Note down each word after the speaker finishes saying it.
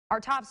Our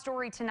top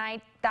story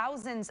tonight,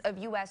 thousands of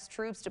U.S.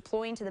 troops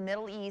deploying to the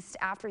Middle East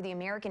after the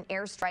American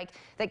airstrike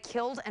that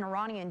killed an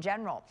Iranian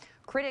general.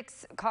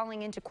 Critics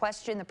calling into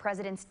question the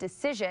president's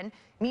decision.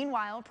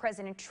 Meanwhile,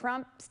 President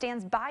Trump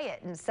stands by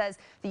it and says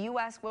the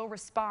U.S. will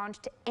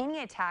respond to any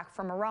attack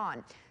from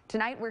Iran.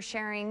 Tonight, we're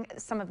sharing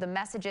some of the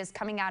messages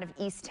coming out of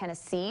East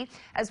Tennessee,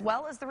 as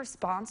well as the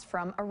response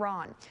from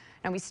Iran.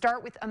 Now, we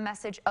start with a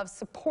message of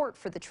support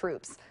for the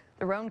troops.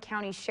 The Roane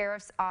County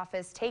Sheriff's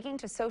Office taking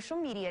to social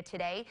media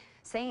today,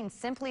 saying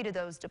simply to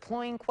those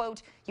deploying,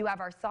 quote, "You have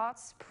our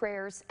thoughts,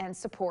 prayers, and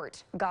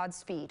support.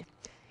 Godspeed."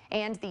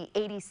 And the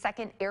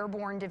 82nd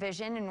Airborne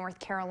Division in North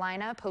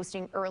Carolina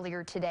posting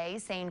earlier today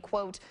saying,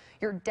 quote,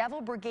 "Your Devil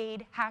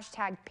Brigade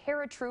hashtag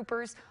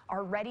paratroopers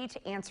are ready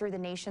to answer the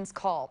nation's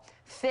call.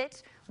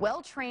 Fit,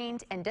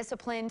 well-trained, and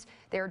disciplined,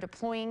 they're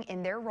deploying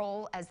in their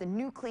role as the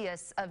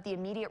nucleus of the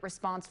immediate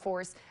response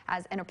force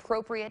as an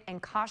appropriate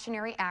and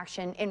cautionary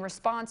action in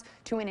response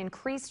to an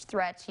increased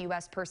threat to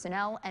U.S.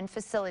 personnel and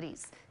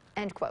facilities."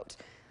 End quote.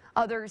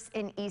 Others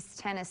in East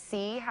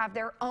Tennessee have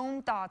their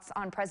own thoughts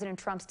on President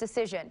Trump's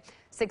decision.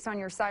 6 on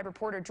Your Side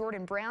reporter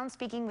Jordan Brown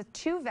speaking with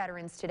 2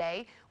 veterans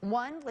today,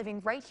 one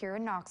living right here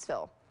in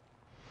Knoxville.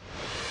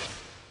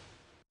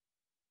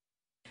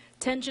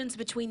 Tensions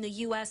between the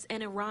U.S.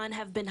 and Iran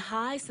have been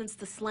high since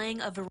the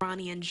slaying of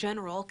Iranian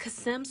General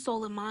Qasem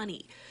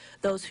Soleimani.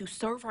 Those who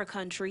serve our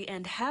country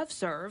and have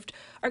served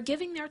are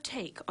giving their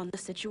take on the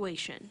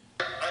situation.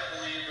 I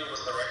believe it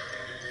was the right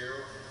thing to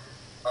do,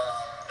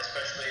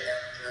 especially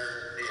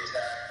after the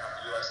attack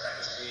on the U.S.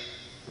 Embassy,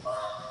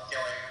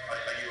 killing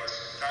a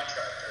U.S.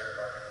 contractor,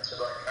 or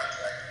civilian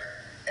contractor,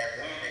 and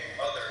wounding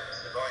other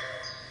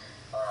civilians.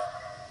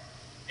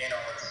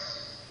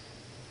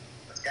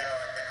 It's kind of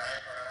like an eye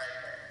for an eye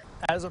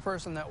thing. As a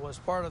person that was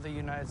part of the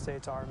United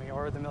States Army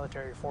or the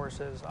military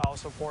forces, I'll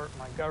support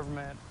my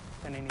government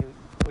in any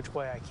which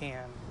way I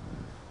can.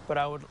 But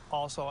I would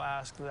also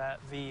ask that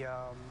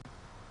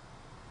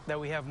that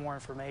we have more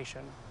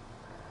information.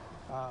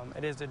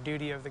 It is the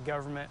duty of the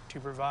government to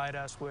provide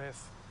us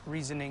with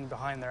reasoning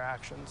behind their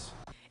actions.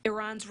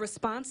 Iran's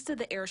response to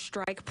the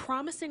airstrike,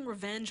 promising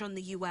revenge on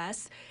the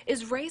U.S.,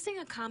 is raising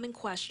a common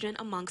question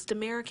amongst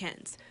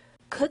Americans.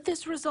 Could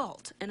this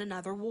result in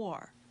another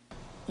war?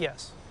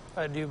 Yes,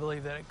 I do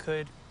believe that it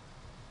could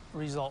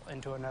result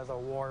into another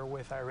war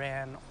with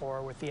Iran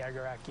or with the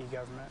Iraqi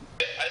government.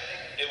 I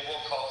think it will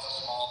cause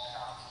a small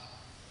conflict.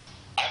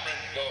 I'm ready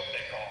to go if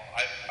they call.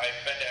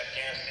 I've been to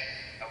Afghanistan.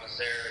 I was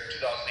there in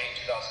 2008,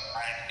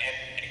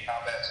 2009 in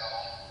combat zone.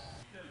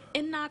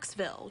 In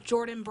Knoxville,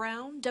 Jordan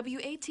Brown,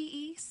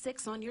 WATE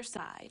 6 on Your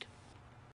Side.